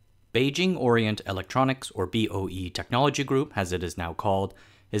Beijing Orient Electronics, or BOE Technology Group, as it is now called,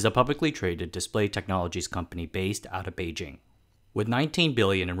 is a publicly traded display technologies company based out of Beijing. With $19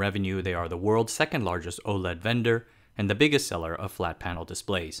 billion in revenue, they are the world's second largest OLED vendor and the biggest seller of flat panel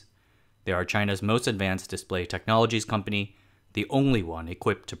displays. They are China's most advanced display technologies company, the only one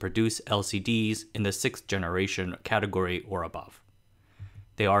equipped to produce LCDs in the 6th generation category or above.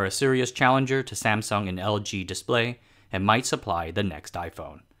 They are a serious challenger to Samsung and LG display and might supply the next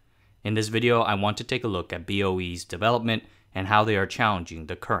iPhone. In this video, I want to take a look at BOE's development and how they are challenging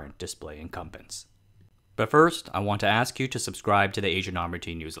the current display incumbents. But first, I want to ask you to subscribe to the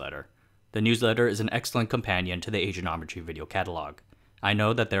Asianometry newsletter. The newsletter is an excellent companion to the Asianometry video catalog. I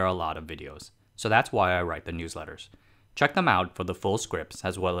know that there are a lot of videos, so that's why I write the newsletters. Check them out for the full scripts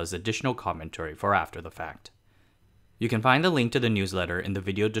as well as additional commentary for after the fact. You can find the link to the newsletter in the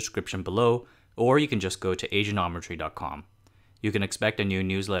video description below, or you can just go to asianometry.com. You can expect a new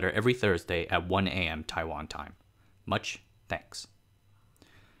newsletter every Thursday at 1 a.m. Taiwan time. Much thanks.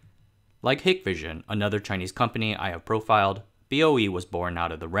 Like Hikvision, another Chinese company I have profiled, BOE was born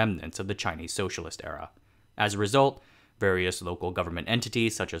out of the remnants of the Chinese socialist era. As a result, various local government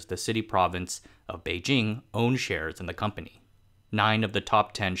entities such as the city province of Beijing own shares in the company. 9 of the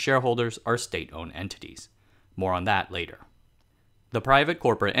top 10 shareholders are state-owned entities. More on that later. The private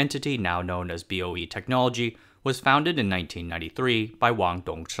corporate entity now known as BOE Technology was founded in 1993 by Wang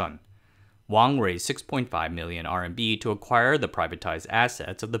Dongsheng. Wang raised 6.5 million RMB to acquire the privatized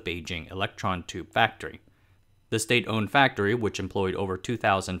assets of the Beijing Electron Tube Factory. The state-owned factory, which employed over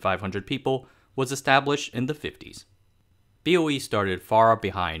 2,500 people, was established in the 50s. BOE started far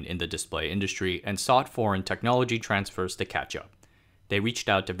behind in the display industry and sought foreign technology transfers to catch up. They reached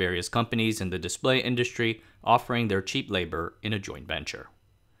out to various companies in the display industry, offering their cheap labor in a joint venture.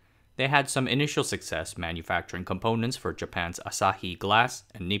 They had some initial success manufacturing components for Japan's Asahi Glass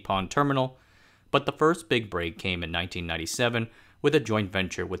and Nippon Terminal, but the first big break came in 1997 with a joint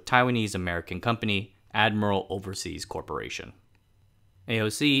venture with Taiwanese-American company Admiral Overseas Corporation.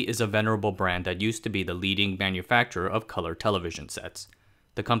 AOC is a venerable brand that used to be the leading manufacturer of color television sets.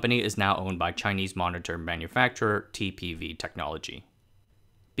 The company is now owned by Chinese monitor manufacturer TPV Technology.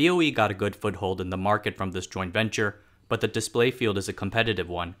 BOE got a good foothold in the market from this joint venture, but the display field is a competitive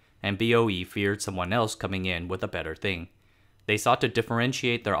one, and BOE feared someone else coming in with a better thing. They sought to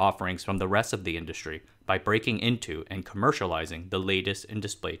differentiate their offerings from the rest of the industry by breaking into and commercializing the latest in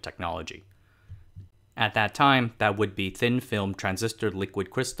display technology. At that time, that would be thin film transistor liquid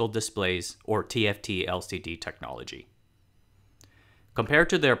crystal displays, or TFT LCD technology. Compared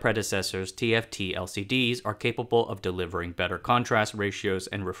to their predecessors, TFT LCDs are capable of delivering better contrast ratios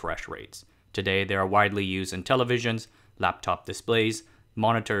and refresh rates. Today, they are widely used in televisions, laptop displays,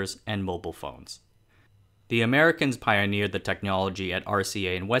 monitors, and mobile phones. The Americans pioneered the technology at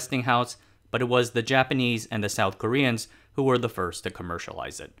RCA and Westinghouse, but it was the Japanese and the South Koreans who were the first to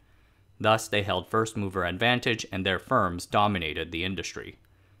commercialize it. Thus, they held first-mover advantage and their firms dominated the industry.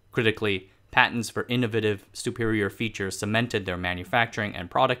 Critically, patents for innovative, superior features cemented their manufacturing and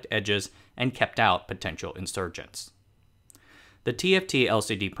product edges and kept out potential insurgents. The TFT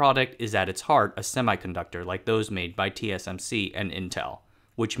LCD product is at its heart a semiconductor like those made by TSMC and Intel,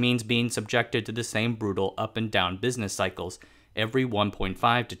 which means being subjected to the same brutal up and down business cycles every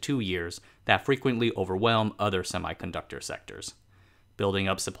 1.5 to 2 years that frequently overwhelm other semiconductor sectors. Building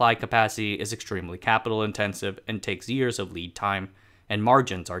up supply capacity is extremely capital intensive and takes years of lead time, and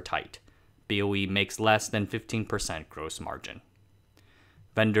margins are tight. BOE makes less than 15% gross margin.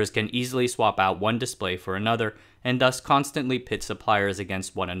 Vendors can easily swap out one display for another and thus constantly pit suppliers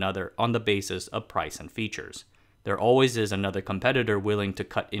against one another on the basis of price and features. There always is another competitor willing to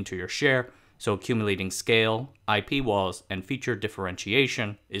cut into your share, so accumulating scale, IP walls, and feature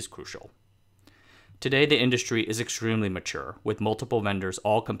differentiation is crucial. Today, the industry is extremely mature, with multiple vendors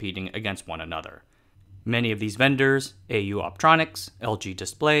all competing against one another. Many of these vendors, AU Optronics, LG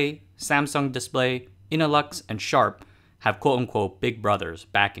Display, Samsung Display, Innolux, and Sharp, have quote-unquote big brothers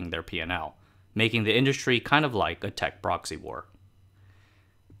backing their P&L, making the industry kind of like a tech proxy war.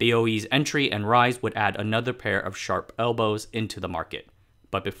 BOE's entry and rise would add another pair of sharp elbows into the market,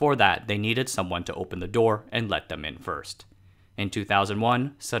 but before that, they needed someone to open the door and let them in first. In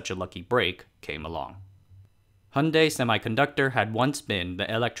 2001, such a lucky break came along. Hyundai Semiconductor had once been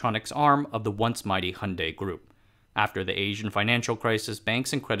the electronics arm of the once mighty Hyundai Group. After the Asian financial crisis,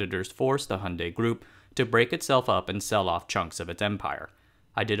 banks and creditors forced the Hyundai Group to break itself up and sell off chunks of its empire.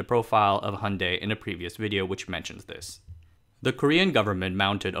 I did a profile of Hyundai in a previous video which mentions this. The Korean government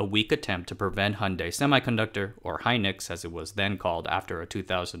mounted a weak attempt to prevent Hyundai Semiconductor, or Hynix as it was then called after a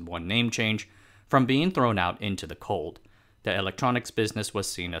 2001 name change, from being thrown out into the cold. The electronics business was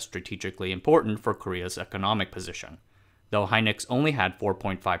seen as strategically important for Korea's economic position. Though Hynix only had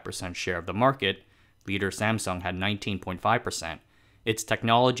 4.5% share of the market, leader Samsung had 19.5%, its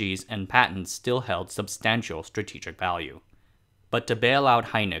technologies and patents still held substantial strategic value. But to bail out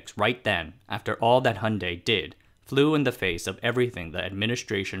Hynix right then, after all that Hyundai did, flew in the face of everything the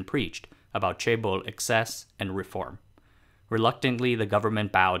administration preached about chaebol excess and reform. Reluctantly, the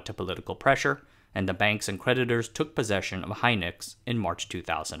government bowed to political pressure, and the banks and creditors took possession of Hynix in March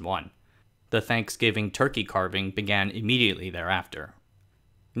 2001. The Thanksgiving turkey carving began immediately thereafter.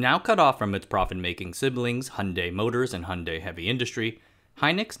 Now cut off from its profit-making siblings, Hyundai Motors and Hyundai Heavy Industry,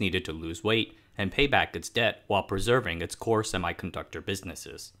 Hynix needed to lose weight and pay back its debt while preserving its core semiconductor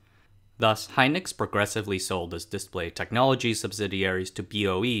businesses. Thus, Hynix progressively sold its display technology subsidiaries to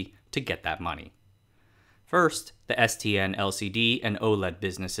BOE to get that money. First, the STN LCD and OLED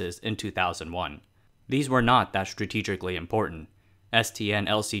businesses in 2001. These were not that strategically important. STN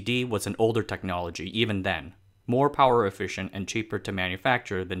LCD was an older technology even then, more power efficient and cheaper to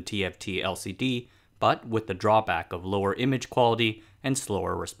manufacture than TFT LCD, but with the drawback of lower image quality and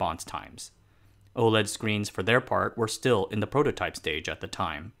slower response times. OLED screens, for their part, were still in the prototype stage at the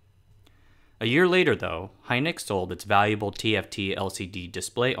time. A year later, though, Hynix sold its valuable TFT LCD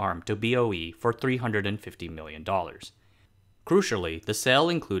display arm to BOE for $350 million. Crucially, the sale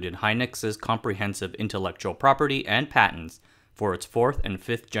included Hynix's comprehensive intellectual property and patents for its 4th and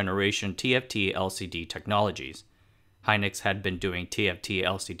 5th generation TFT LCD technologies. Hynix had been doing TFT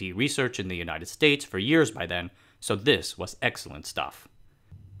LCD research in the United States for years by then, so this was excellent stuff.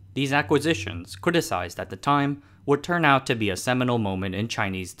 These acquisitions, criticized at the time, would turn out to be a seminal moment in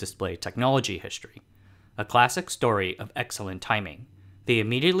Chinese display technology history. A classic story of excellent timing. They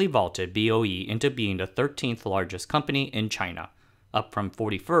immediately vaulted BOE into being the 13th largest company in China, up from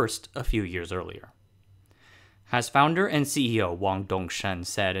 41st a few years earlier. As founder and CEO Wang Dongshen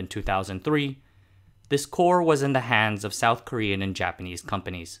said in 2003, "This core was in the hands of South Korean and Japanese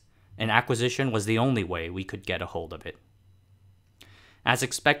companies. An acquisition was the only way we could get a hold of it." As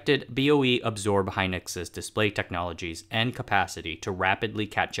expected, BOE absorbed Hynix's display technologies and capacity to rapidly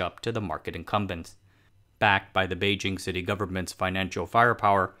catch up to the market incumbents. Backed by the Beijing city government's financial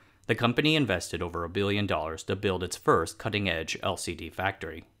firepower, the company invested over $1 billion to build its first cutting-edge LCD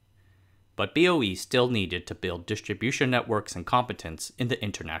factory. But BOE still needed to build distribution networks and competence in the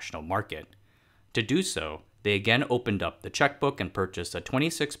international market. To do so, they again opened up the checkbook and purchased a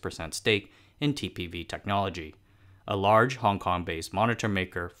 26% stake in TPV Technology, a large Hong Kong-based monitor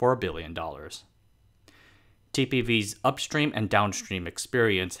maker, for $1 billion. TPV's upstream and downstream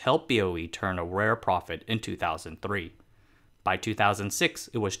experience helped BOE turn a rare profit in 2003. By 2006,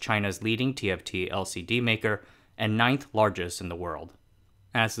 it was China's leading TFT LCD maker and 9th largest in the world.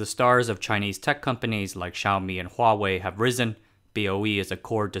 As the stars of Chinese tech companies like Xiaomi and Huawei have risen, BOE as a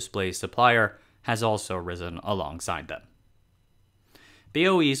core display supplier has also risen alongside them.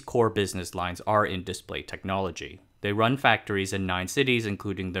 BOE's core business lines are in display technology. They run factories in 9 cities,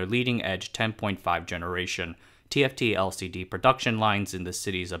 including their leading-edge 10.5 generation TFT LCD production lines in the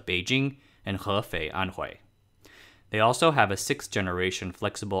cities of Beijing and Hefei, Anhui. They also have a 6th generation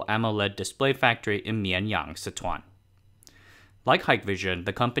flexible AMOLED display factory in Mianyang, Sichuan. Like Hikvision,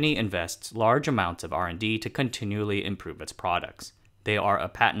 the company invests large amounts of R&D to continually improve its products. They are a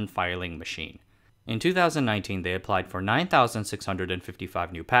patent filing machine. In 2019, they applied for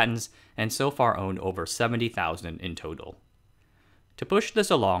 9,655 new patents and so far own over 70,000 in total. To push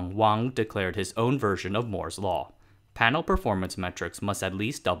this along, Wang declared his own version of Moore's Law. Panel performance metrics must at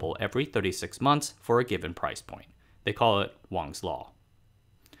least double every 36 months for a given price point. They call it Wang's Law.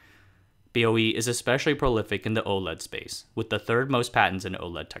 BOE is especially prolific in the OLED space, with the 3rd most patents in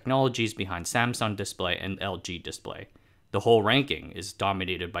OLED technologies behind Samsung Display and LG Display. The whole ranking is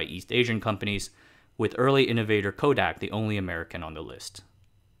dominated by East Asian companies, with early innovator Kodak the only American on the list.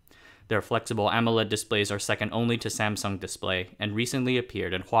 Their flexible AMOLED displays are second only to Samsung Display and recently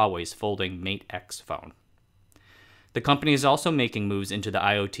appeared in Huawei's folding Mate X phone. The company is also making moves into the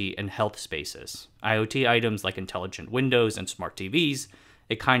IoT and health spaces. IoT items like intelligent windows and smart TVs,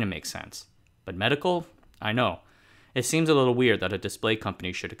 it kinda makes sense. But medical? I know. It seems a little weird that a display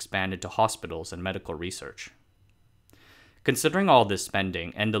company should expand into hospitals and medical research. Considering all this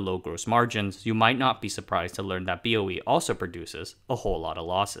spending and the low gross margins, you might not be surprised to learn that BOE also produces a whole lot of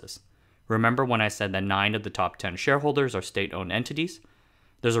losses. Remember when I said that 9 of the top 10 shareholders are state-owned entities?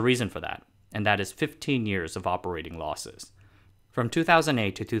 There's a reason for that, and that is 15 years of operating losses. From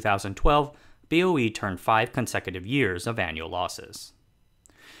 2008 to 2012, BOE turned 5 consecutive years of annual losses.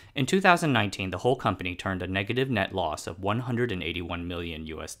 In 2019, the whole company turned a negative net loss of $181 million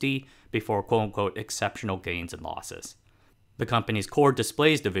USD before quote-unquote exceptional gains and losses. The company's core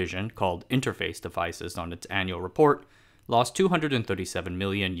displays division, called Interface Devices on its annual report, lost $237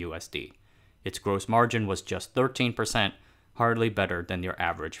 million USD. Its gross margin was just 13%, hardly better than your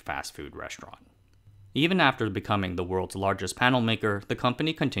average fast food restaurant. Even after becoming the world's largest panel maker, the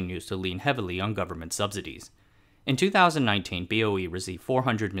company continues to lean heavily on government subsidies. In 2019, BOE received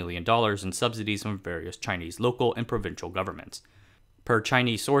 $400 million in subsidies from various Chinese local and provincial governments. Per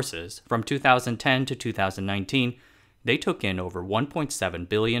Chinese sources, from 2010 to 2019, they took in over $1.7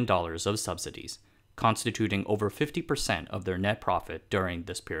 billion of subsidies, constituting over 50% of their net profit during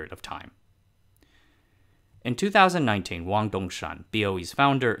this period of time. In 2019, Wang Dongshan, BOE's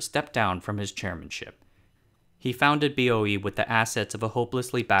founder, stepped down from his chairmanship. He founded BOE with the assets of a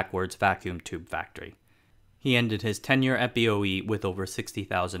hopelessly backwards vacuum tube factory. He ended his tenure at BOE with over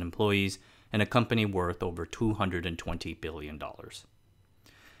 60,000 employees and a company worth over $220 billion.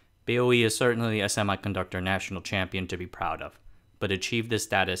 BOE is certainly a semiconductor national champion to be proud of, but achieved this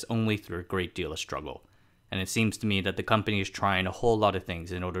status only through a great deal of struggle. And it seems to me that the company is trying a whole lot of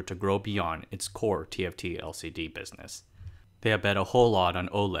things in order to grow beyond its core TFT LCD business. They have bet a whole lot on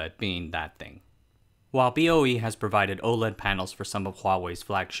OLED being that thing. While BOE has provided OLED panels for some of Huawei's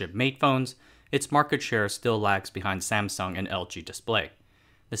flagship Mate phones, its market share still lags behind Samsung and LG Display.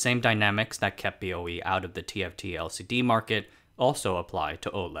 The same dynamics that kept BOE out of the TFT LCD market also apply to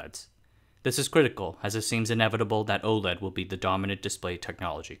OLEDs. This is critical, as it seems inevitable that OLED will be the dominant display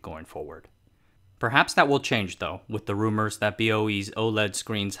technology going forward. Perhaps that will change though, with the rumors that BOE's OLED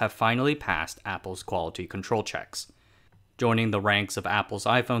screens have finally passed Apple's quality control checks. Joining the ranks of Apple's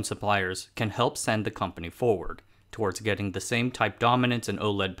iPhone suppliers can help send the company forward towards getting the same type dominance in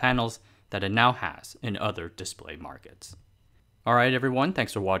OLED panels that it now has in other display markets. Alright everyone,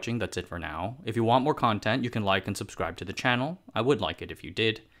 thanks for watching, that's it for now. If you want more content, you can like and subscribe to the channel. I would like it if you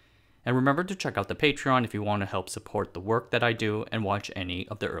did. And remember to check out the Patreon if you want to help support the work that I do and watch any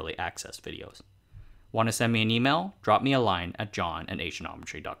of the early access videos. Want to send me an email? Drop me a line at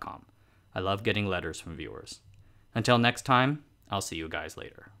john@asianometry.com. I love getting letters from viewers. Until next time, I'll see you guys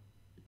later.